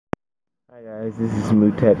Hi guys, this is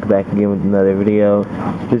Smoothtech back again with another video.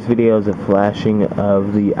 This video is a flashing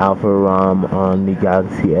of the Alpha ROM on the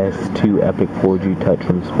Galaxy S2 Epic 4G Touch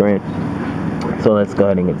from Sprint. So let's go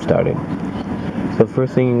ahead and get started. So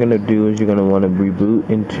first thing you're going to do is you're going to want to reboot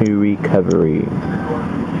into recovery.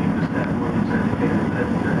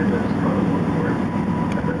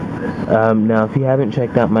 Now if you haven't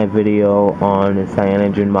checked out my video on the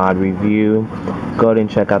CyanogenMod review, go ahead and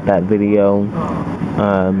check out that video.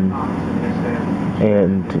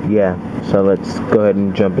 And yeah, so let's go ahead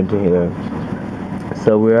and jump into here.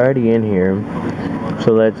 So we're already in here,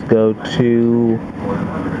 so let's go to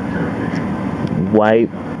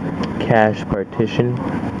wipe cache partition.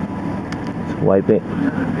 Let's wipe it.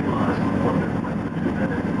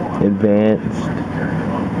 Advanced,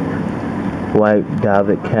 wipe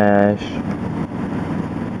David cache,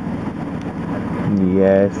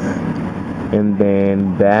 yes, and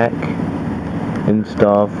then back.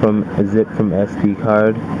 Install from zip from SD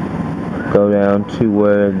card. Go down to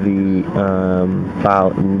where the file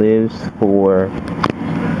lives for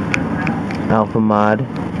ALPHA/mod.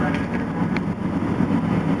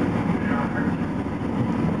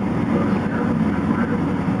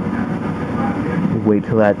 Wait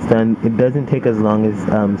till that's done. It doesn't take as long as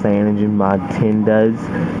CyanogenMod 10 does,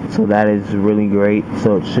 so that is really great.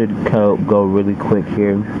 So it should go really quick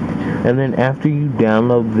here. And then after you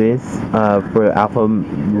download this for Alpha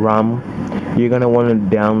ROM, you're going to want to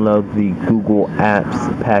download the Google Apps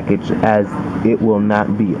package, as it will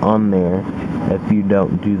not be on there if you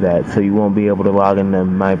don't do that. So you won't be able to log into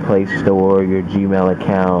My Play Store, your Gmail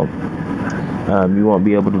account. You won't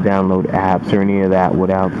be able to download apps or any of that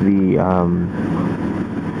without the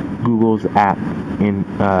Google's app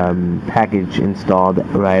package installed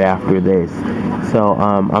right after this. So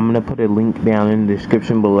I'm going to put a link down in the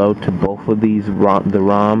description below to both of these, the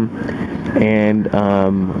ROM and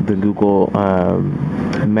the Google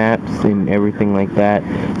Maps and everything like that.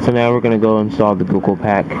 So now we're going to go install the Google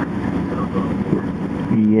pack.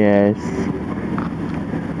 Yes.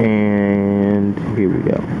 And here we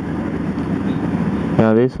go.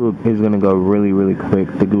 Now this is going to go really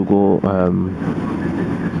quick. The Google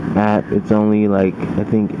app, it's only like I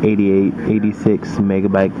think 86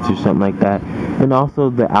 megabytes or something like that. And also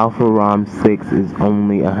the Alpha ROM 6 is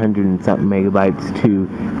only 100 and something megabytes too,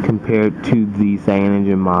 compared to the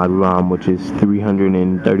CyanogenMod ROM, which is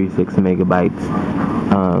 336 megabytes.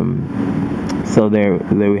 So there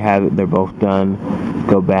we have it. They're both done.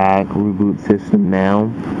 Go back, reboot system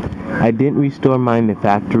now. I didn't restore mine to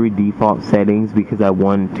factory default settings because I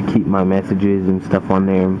wanted to keep my messages and stuff on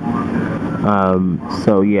there.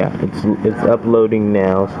 So yeah, it's uploading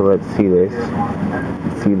now. So let's see this.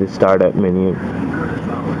 See the startup menu.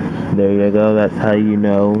 There you go. That's how you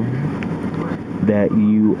know that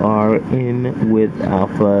you are in with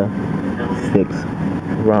ALPHA6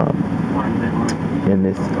 ROM. And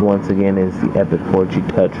this once again is the Epic 4G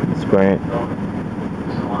Touch from Sprint.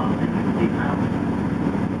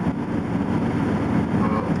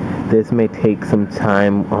 This may take some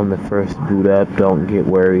time on the first boot up. Don't get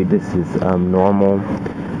worried. This is normal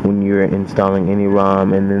when you're installing any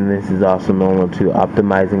ROM, and then this is also normal to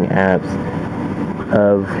optimizing apps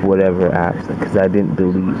of whatever apps, because I didn't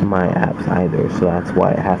delete my apps either, so that's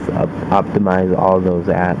why it has to optimize all those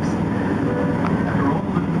apps.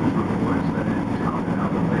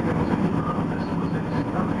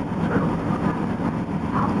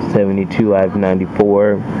 '72 out of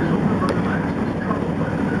 94.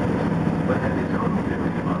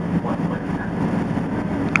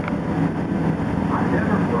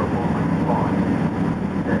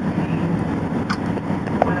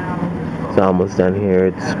 It's almost done here.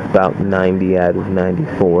 It's about 90 out of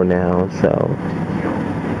 94 now, so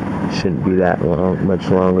it shouldn't be that much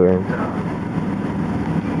longer.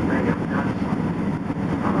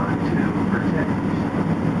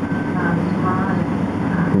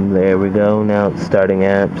 And there we go. Now it's starting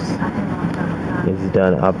apps. It's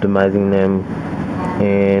done optimizing them,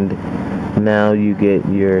 and now you get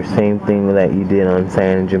your same thing that you did on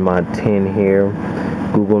CyanogenMod 10 here.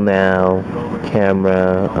 Google Now,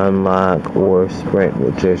 camera, unlock, or Sprint,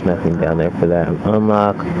 which there's nothing down there for that.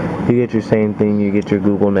 Unlock, you get your same thing, you get your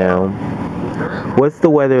Google Now. What's the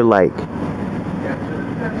weather like? It's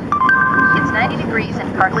 90 degrees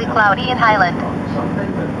and partly cloudy in Highland.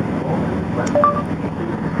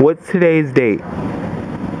 What's today's date?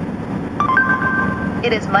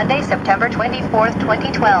 It is Monday, September 24th,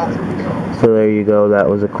 2012. So there you go, that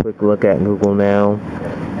was a quick look at Google Now.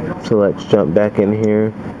 So let's jump back in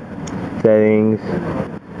here. Settings,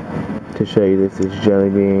 to show you this is Jelly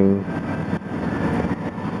Bean.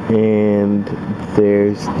 And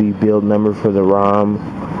there's the build number for the ROM.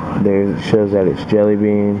 There it shows that it's Jelly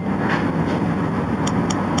Bean.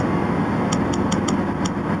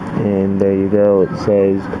 And there you go. It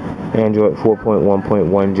says Android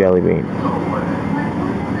 4.1.1 Jelly Bean.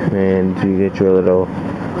 And you get your little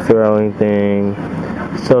throwing thing.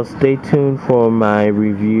 So stay tuned for my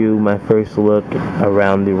review, my first look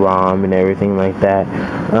around the ROM and everything like that.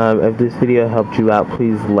 If this video helped you out,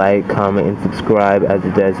 please like, comment, and subscribe, as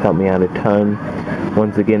it does help me out a ton.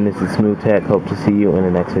 Once again, this is Smoothtech. Hope to see you in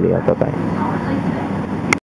the next video. Bye-bye.